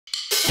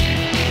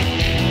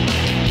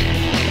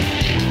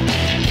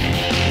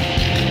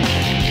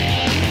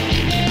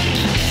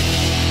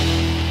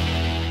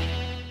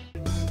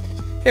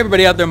Hey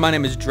everybody out there, my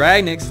name is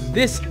Dragnix.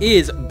 This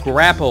is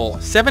Grapple.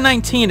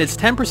 $7.19, it's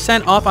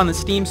 10% off on the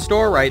Steam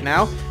store right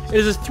now. It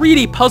is a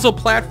 3D puzzle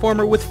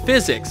platformer with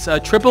physics, a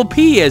triple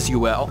P as you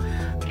will.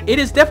 It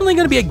is definitely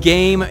going to be a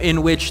game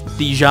in which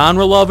the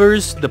genre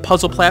lovers, the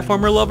puzzle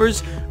platformer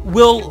lovers,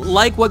 will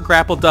like what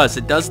Grapple does.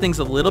 It does things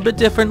a little bit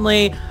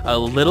differently, a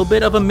little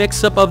bit of a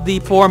mix-up of the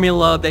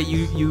formula that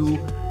you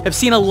have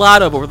seen a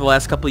lot of over the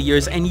last couple of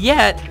years, and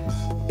yet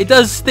it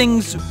does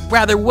things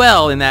rather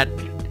well in that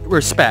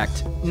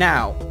respect.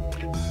 Now,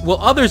 will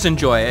others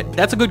enjoy it?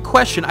 That's a good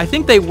question. I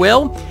think they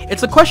will.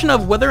 It's a question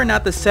of whether or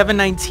not the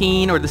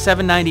 $7.19 or the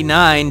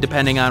 $7.99,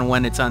 depending on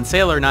when it's on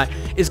sale or not,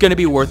 is going to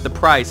be worth the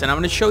price. And I'm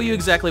going to show you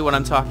exactly what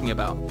I'm talking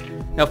about.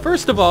 Now,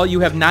 first of all, you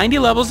have 90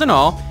 levels in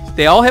all.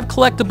 They all have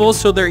collectibles,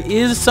 so there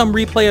is some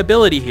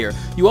replayability here.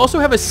 You also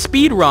have a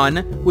speed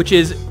run, which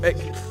is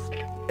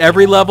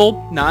every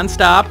level,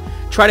 non-stop.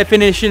 Try to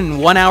finish in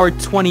 1 hour,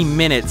 20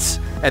 minutes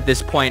at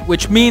this point,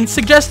 which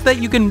suggests that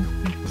you can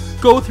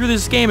go through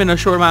this game in a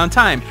short amount of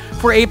time.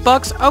 For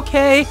 $8,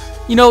 okay,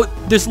 you know,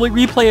 there's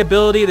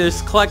replayability,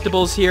 there's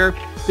collectibles here,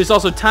 there's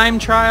also time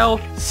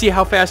trial, see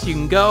how fast you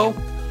can go.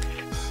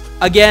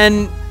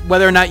 Again,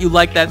 whether or not you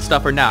like that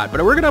stuff or not,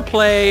 but we're gonna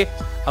play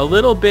a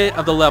little bit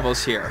of the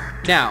levels here.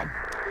 Now,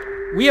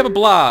 we have a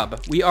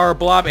blob, we are a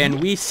blob, and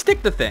we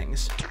stick to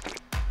things.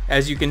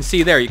 As you can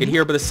see there, you can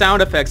hear the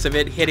sound effects of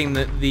it hitting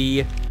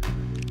the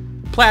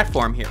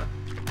platform here.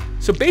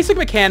 So basic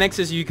mechanics,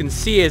 as you can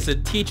see, as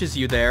it teaches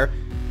you there,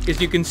 is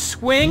you can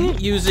swing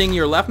using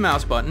your left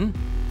mouse button,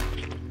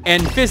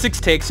 and physics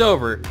takes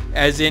over,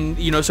 as in,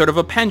 you know, sort of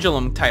a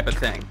pendulum type of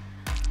thing.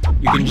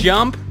 You can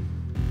jump,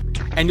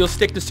 and you'll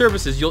stick to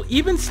surfaces. You'll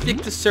even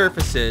stick to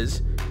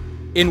surfaces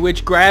in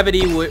which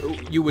gravity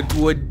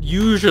would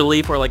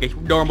usually, for like a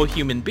normal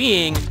human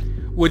being,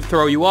 would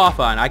throw you off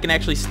on. I can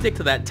actually stick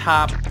to that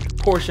top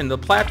portion of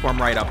the platform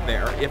right up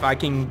there if I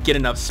can get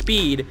enough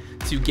speed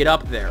to get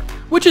up there,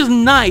 which is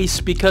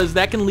nice because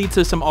that can lead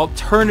to some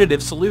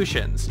alternative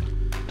solutions.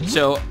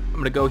 So I'm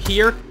gonna go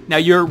here. Now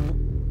your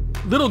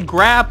little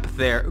grabber,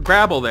 there we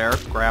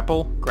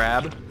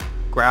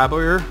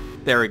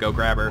go,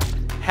 grabber,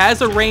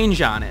 has a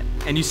range on it.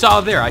 And you saw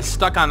there, I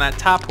stuck on that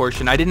top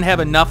portion. I didn't have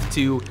enough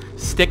to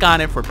stick on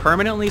it for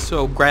permanently,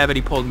 so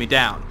gravity pulled me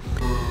down.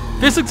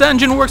 Physics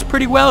engine works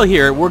pretty well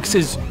here. It works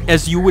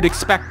as you would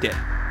expect it.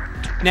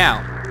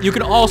 Now, you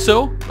can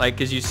also,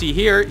 like as you see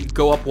here,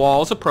 go up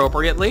walls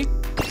appropriately.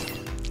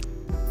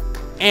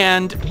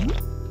 And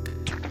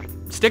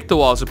stick to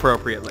walls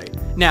appropriately.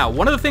 Now,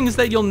 one of the things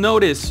that you'll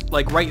notice,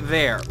 like right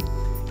there,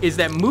 is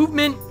that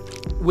movement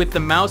with the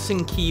mouse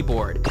and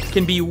keyboard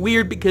can be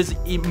weird because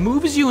it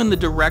moves you in the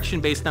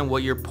direction based on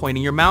what you're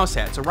pointing your mouse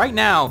at. So right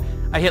now,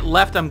 I hit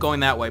left, I'm going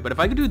that way. But if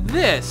I could do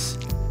this,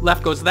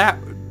 left goes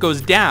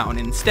down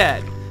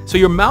instead. So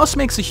your mouse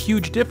makes a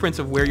huge difference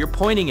of where you're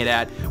pointing it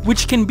at,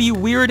 which can be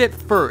weird at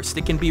first.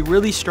 It can be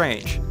really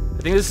strange.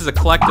 I think this is a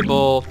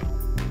collectible.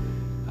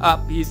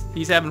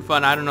 He's having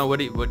fun. I don't know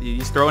what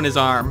he's throwing his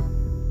arm.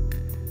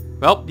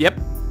 Well, yep,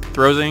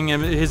 throwing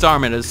his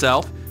arm at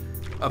himself,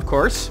 of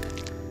course.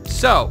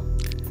 So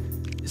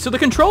the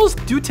controls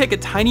do take a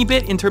tiny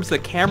bit in terms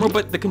of the camera,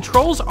 but the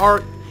controls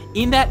are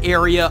in that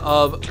area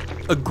of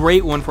a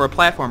great one for a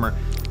platformer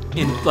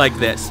like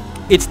this.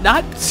 It's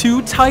not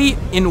too tight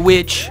in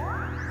which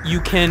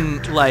you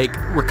can like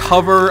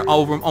recover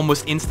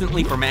almost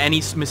instantly from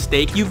any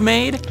mistake you've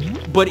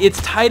made, but it's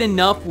tight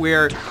enough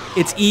where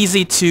it's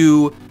easy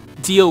to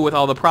deal with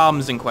all the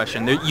problems in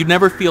question. You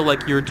never feel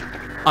like you're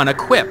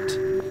unequipped.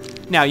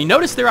 Now, you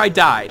notice there I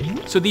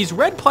died. So these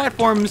red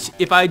platforms,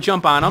 if I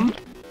jump on them,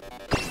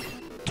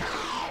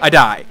 I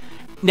die.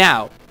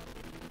 Now,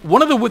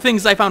 one of the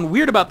things I found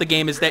weird about the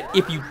game is that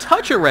if you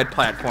touch a red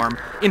platform,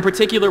 in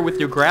particular with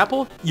your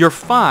grapple, you're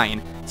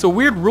fine. It's a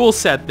weird rule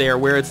set there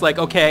where it's like,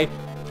 okay,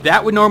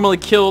 that would normally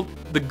kill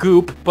the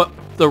goop, but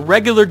the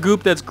regular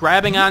goop that's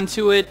grabbing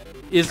onto it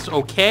is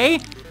okay?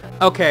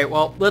 Okay,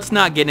 well, let's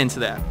not get into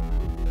that.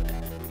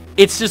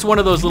 It's just one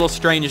of those little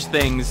strange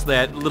things,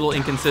 that little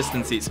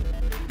inconsistencies.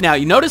 Now,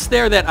 you notice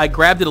there that I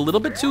grabbed it a little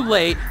bit too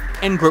late,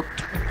 and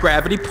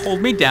gravity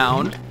pulled me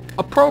down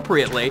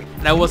appropriately,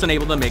 and I wasn't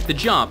able to make the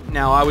jump.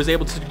 Now, I was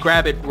able to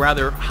grab it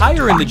rather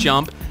higher in the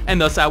jump, and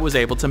thus I was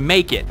able to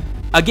make it.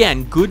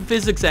 Again, good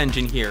physics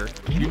engine here.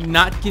 You're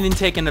not getting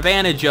taken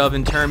advantage of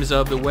in terms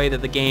of the way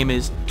that the game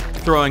is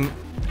throwing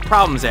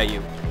problems at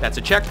you. That's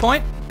a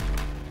checkpoint.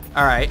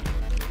 All right,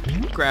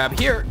 grab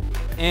here,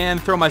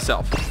 and throw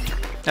myself.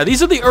 Now,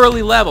 these are the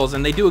early levels,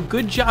 and they do a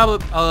good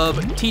job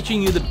of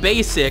teaching you the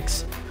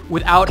basics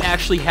without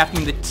actually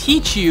having to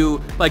teach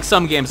you, like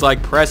some games,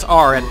 like press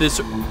R at this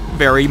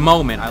very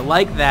moment. I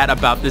like that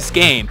about this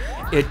game.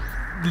 It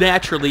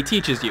naturally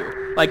teaches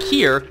you. Like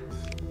here,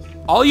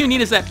 all you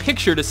need is that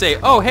picture to say,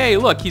 oh, hey,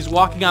 look, he's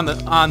walking on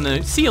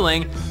the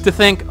ceiling, to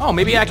think, oh,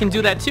 maybe I can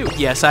do that too.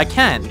 Yes, I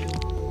can.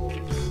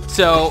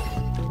 So,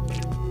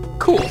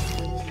 cool.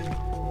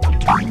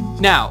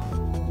 Now,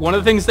 one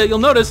of the things that you'll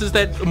notice is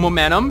that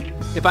momentum,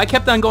 if I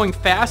kept on going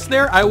fast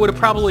there, I would have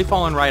probably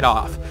fallen right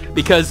off,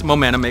 because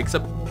momentum makes a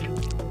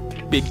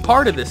big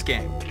part of this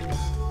game.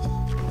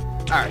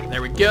 Alright,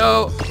 there we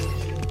go.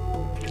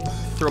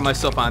 Throw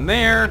myself on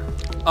there,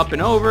 up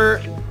and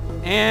over,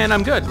 and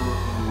I'm good.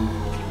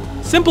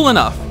 Simple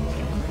enough.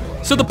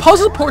 So the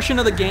puzzle portion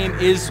of the game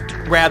is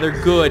rather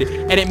good,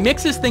 and it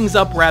mixes things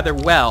up rather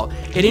well.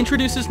 It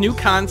introduces new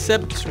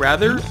concepts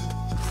rather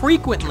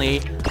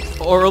frequently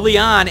early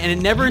on, and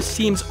it never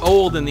seems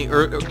old in the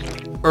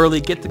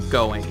early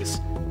get-goings.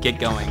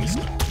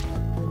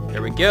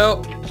 There we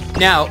go.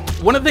 Now,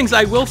 one of the things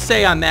I will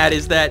say on that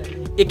is that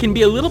it can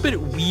be a little bit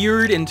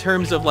weird in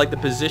terms of like the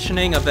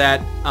positioning of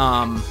that,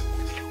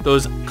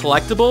 those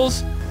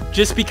collectibles,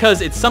 just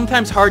because it's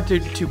sometimes hard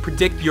to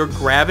predict your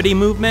gravity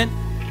movement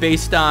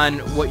based on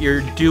what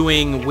you're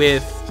doing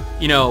with,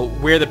 you know,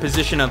 where the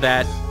position of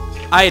that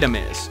item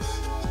is.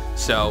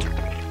 So,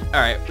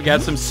 alright, we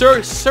got some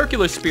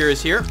circular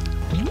spears here.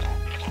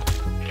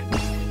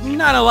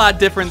 Not a lot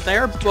different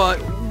there,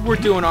 but we're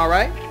doing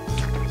alright.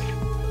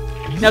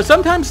 Now,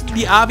 sometimes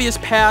the obvious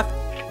path,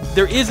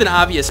 there is an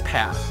obvious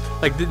path.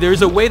 Like,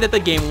 there's a way that the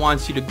game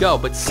wants you to go,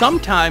 but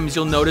sometimes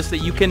you'll notice that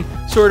you can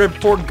sort of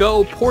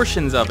forego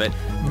portions of it.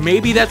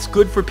 Maybe that's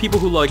good for people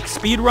who like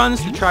speed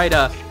runs to try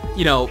to,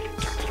 you know,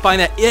 find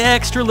that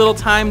extra little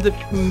time to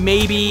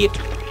maybe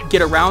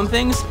get around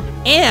things.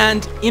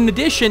 And in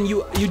addition,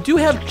 you do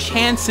have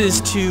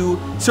chances to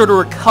sort of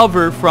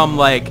recover from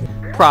like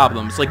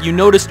problems. Like you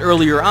noticed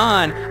earlier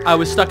on, I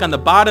was stuck on the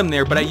bottom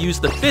there, but I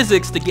used the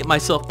physics to get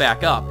myself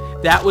back up.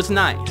 That was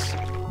nice.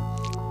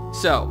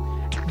 So,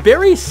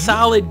 very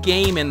solid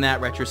game in that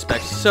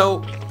retrospect. So,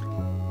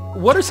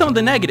 what are some of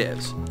the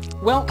negatives?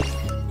 Well,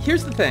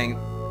 here's the thing.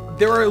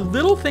 There are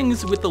little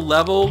things with the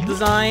level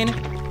design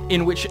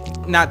in which,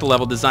 not the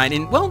level design,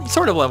 in, well,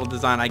 sort of level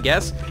design, I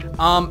guess.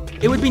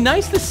 It would be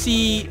nice to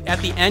see at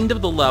the end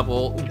of the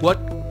level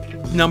what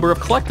number of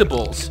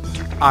collectibles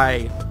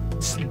I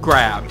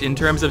grabbed, in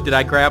terms of did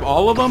I grab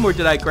all of them or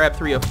did I grab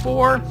 3 or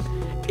 4,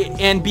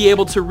 and be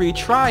able to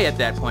retry at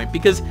that point,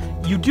 because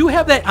you do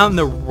have that on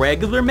the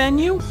regular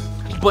menu,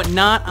 but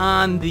not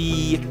on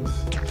the,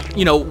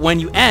 you know, when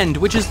you end,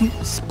 which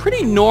is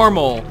pretty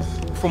normal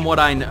from what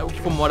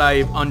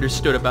I've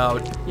understood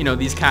about, you know,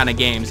 these kind of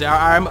games.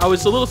 I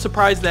was a little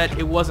surprised that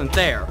it wasn't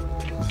there.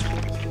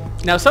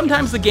 Now,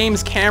 sometimes the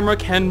game's camera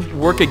can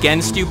work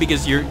against you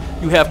because you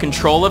have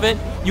control of it.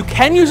 You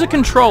can use a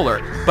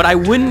controller, but I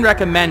wouldn't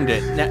recommend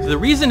it. Now, the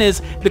reason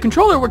is the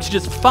controller works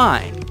just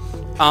fine.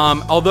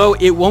 Although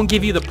it won't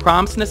give you the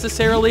prompts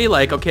necessarily,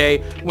 like, okay,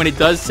 when it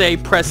does say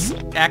press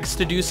X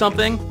to do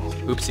something,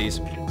 oopsies,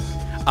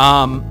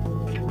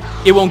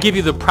 it won't give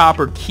you the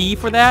proper key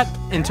for that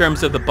in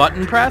terms of the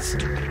button press,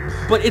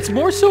 but it's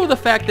more so the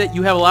fact that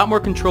you have a lot more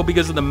control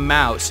because of the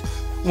mouse.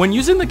 When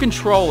using the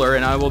controller,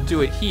 and I will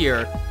do it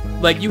here,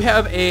 like you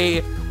have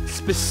a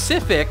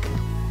specific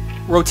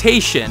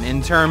rotation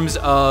in terms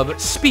of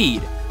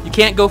speed. You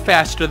can't go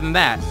faster than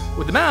that.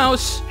 With the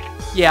mouse,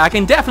 yeah, I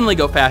can definitely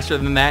go faster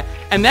than that,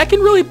 and that can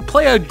really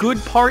play a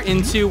good part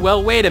into,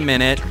 well, wait a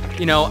minute,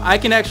 you know, I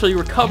can actually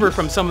recover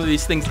from some of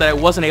these things that I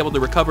wasn't able to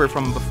recover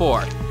from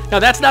before. Now,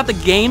 that's not the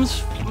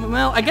game's,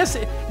 well, I guess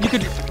you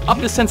could up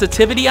the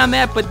sensitivity on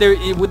that, but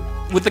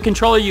with the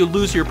controller, you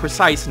lose your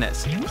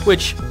preciseness,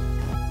 which,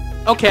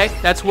 okay,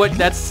 that's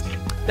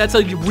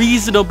a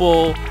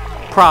reasonable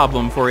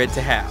problem for it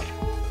to have.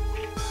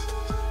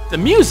 The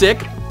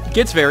music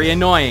gets very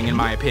annoying, in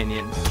my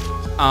opinion.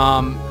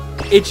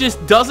 It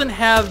just doesn't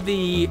have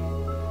the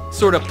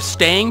sort of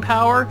staying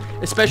power,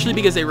 especially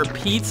because it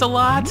repeats a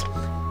lot,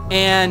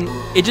 and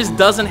it just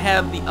doesn't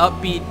have the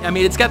upbeat. I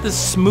mean, it's got this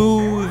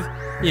smooth,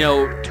 you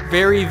know,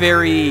 very,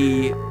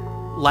 very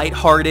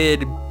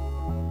lighthearted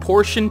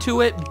portion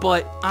to it,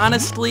 but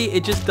honestly,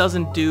 it just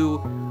doesn't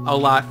do a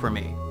lot for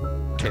me.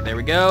 Okay, there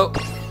we go.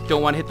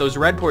 Don't want to hit those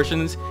red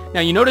portions. Now,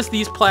 you notice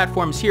these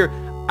platforms here,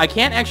 I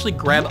can't actually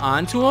grab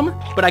onto them,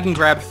 but I can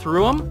grab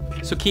through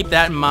them, so keep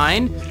that in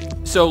mind.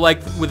 So,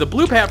 like, with the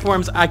blue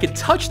platforms, I could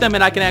touch them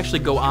and I can actually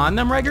go on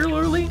them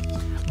regularly,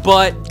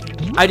 but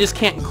I just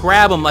can't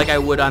grab them like I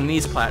would on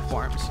these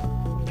platforms.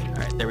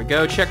 Alright, there we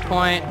go,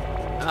 checkpoint.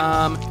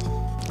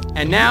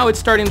 And now it's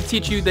starting to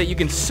teach you that you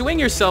can swing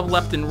yourself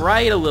left and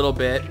right a little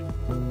bit.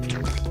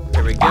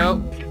 There we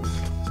go.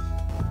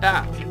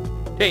 Ah.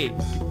 Hey.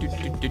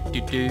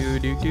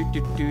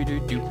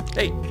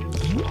 Hey.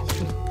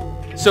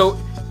 So,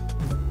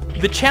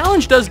 the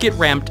challenge does get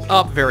ramped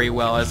up very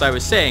well, as I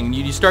was saying.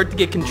 You start to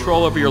get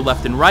control over your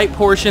left and right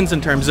portions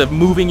in terms of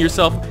moving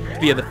yourself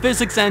via the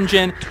physics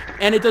engine,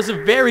 and it does a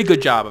very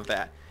good job of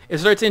that. It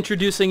starts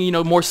introducing, you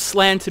know, more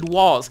slanted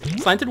walls.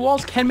 Slanted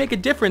walls can make a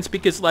difference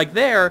because, like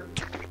there,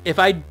 if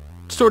I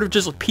sort of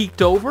just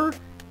peeked over,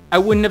 I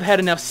wouldn't have had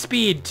enough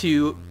speed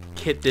to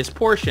hit this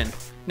portion.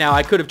 Now,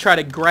 I could have tried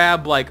to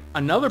grab, like,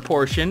 another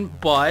portion,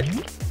 but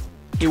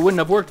it wouldn't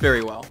have worked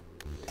very well.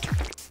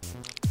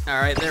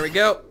 Alright, there we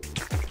go.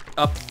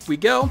 Up we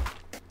go.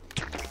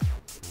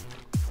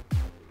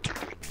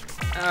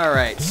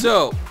 Alright,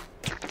 so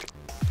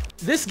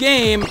this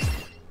game's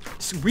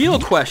real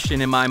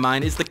question in my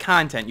mind is the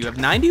content. You have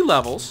 90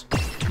 levels.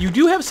 You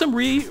do have some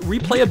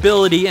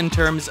replayability in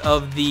terms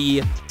of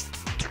the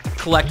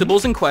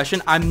collectibles in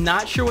question. I'm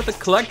not sure what the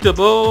collectibles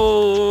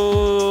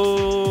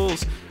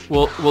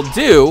will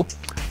do.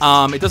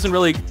 It doesn't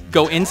really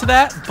go into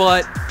that,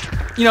 but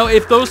you know,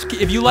 if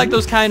you like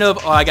those kind of,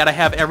 oh, I gotta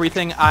have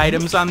everything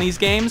items on these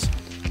games,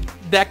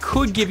 that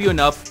could give you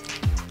enough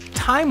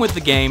time with the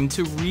game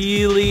to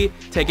really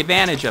take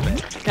advantage of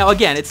it. Now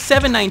again, it's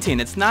 $7.19.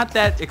 It's not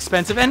that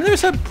expensive, and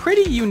there's a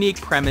pretty unique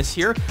premise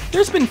here.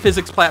 There's been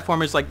physics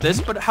platformers like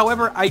this, but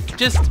however,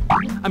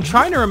 I'm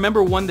trying to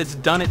remember one that's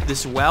done it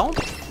this well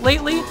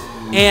lately,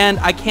 and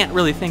I can't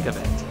really think of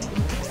it.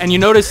 And you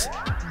notice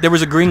there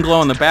was a green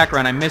glow in the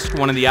background. I missed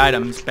one of the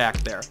items back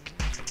there.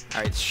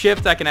 All right,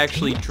 shift, I can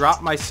actually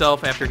drop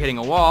myself after hitting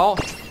a wall.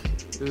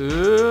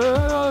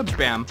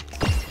 Bam.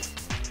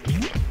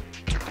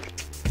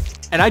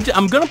 And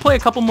I'm going to play a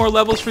couple more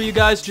levels for you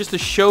guys just to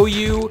show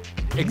you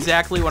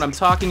exactly what I'm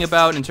talking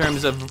about in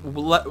terms of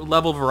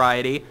level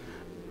variety,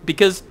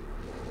 because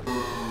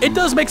it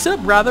does mix it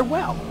up rather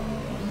well.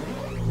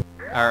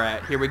 All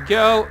right, here we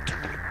go.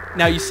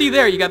 Now you see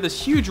there, you got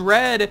this huge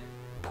red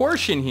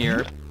portion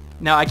here.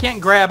 Now I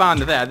can't grab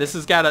onto that. This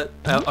has got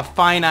a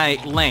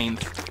finite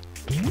length,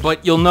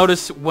 but you'll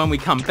notice when we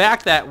come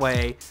back that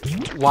way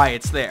why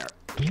it's there.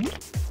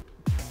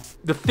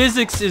 The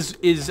physics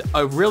is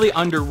a really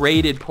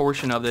underrated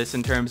portion of this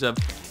in terms of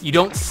you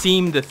don't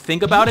seem to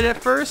think about it at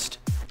first,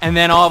 and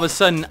then all of a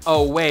sudden,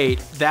 oh wait,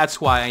 that's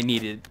why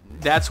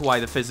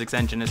the physics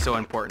engine is so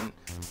important.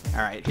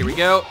 All right, here we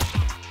go.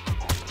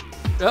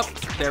 Oh,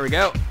 there we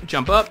go.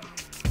 Jump up.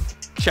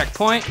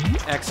 Checkpoint.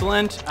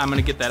 Excellent. I'm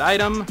gonna get that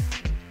item.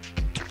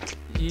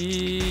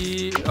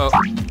 Oh,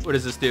 what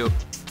does this do?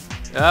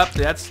 Up,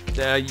 that's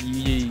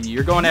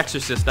you're going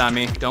exorcist on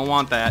me. Don't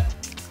want that.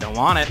 Don't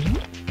want it.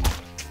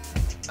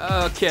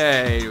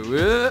 Okay,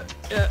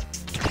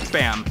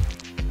 bam.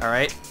 All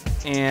right,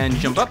 and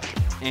jump up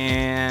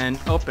and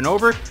up and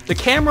over. The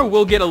camera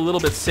will get a little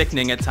bit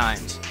sickening at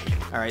times.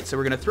 All right, so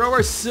we're gonna throw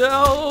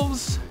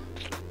ourselves.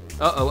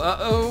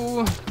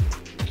 Oh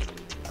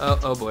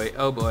boy,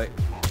 oh boy.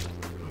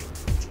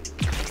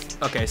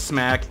 Okay,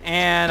 smack,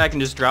 and I can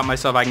just drop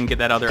myself. I can get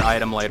that other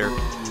item later.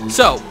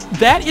 So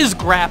that is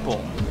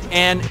Grapple,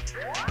 and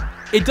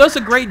it does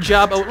a great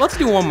job. Oh, let's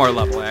do one more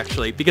level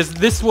actually, because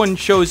this one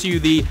shows you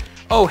the,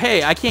 oh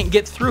hey, I can't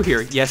get through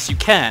here. Yes, you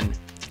can.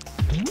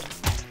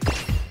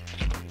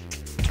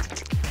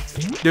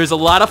 There's a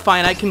lot of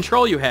finite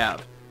control you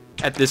have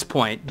at this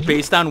point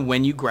based on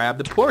when you grab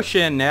the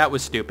portion. That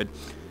was stupid.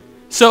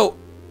 So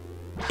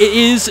it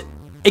is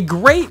a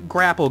great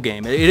grapple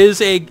game. It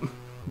is a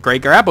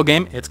great grapple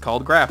game. It's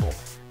called Grapple.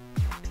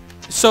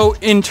 So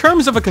in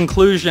terms of a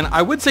conclusion,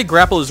 I would say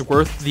Grapple is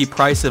worth the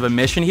price of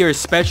admission here,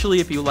 especially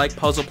if you like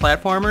puzzle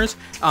platformers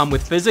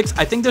with physics.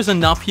 I think there's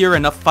enough here,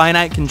 enough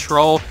finite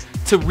control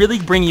to really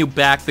bring you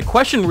back. The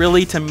question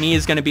really to me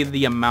is going to be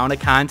the amount of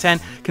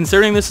content.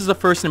 Considering this is the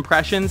first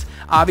impressions,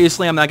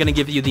 obviously I'm not going to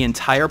give you the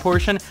entire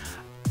portion.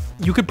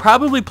 You could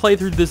probably play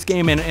through this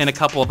game in a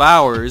couple of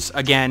hours.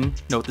 Again,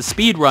 note the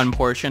speed run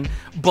portion,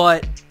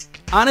 but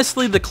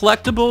honestly the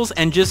collectibles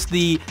and just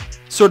the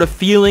sort of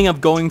feeling of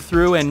going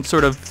through and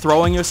sort of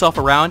throwing yourself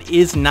around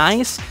is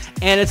nice,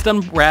 and it's done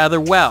rather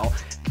well.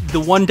 The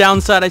one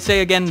downside I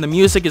say again, the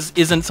music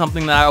isn't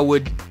something that I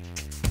would,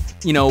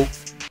 you know,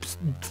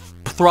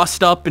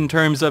 thrust up in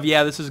terms of,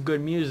 yeah, this is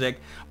good music,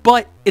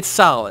 but it's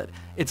solid.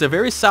 It's a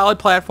very solid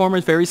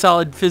platformer, very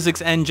solid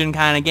physics engine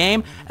kind of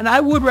game, and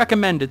I would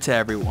recommend it to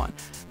everyone.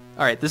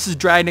 Alright, this is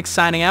Dragnix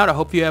signing out. I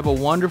hope you have a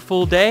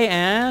wonderful day,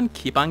 and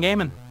keep on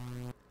gaming.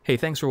 Hey,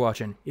 thanks for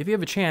watching. If you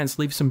have a chance,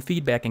 leave some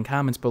feedback and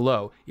comments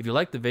below. If you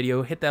liked the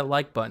video, hit that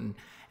like button.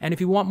 And if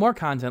you want more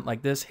content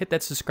like this, hit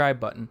that subscribe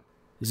button.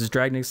 This is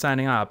Dragnix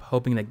signing off,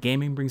 hoping that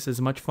gaming brings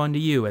as much fun to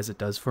you as it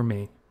does for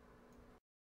me.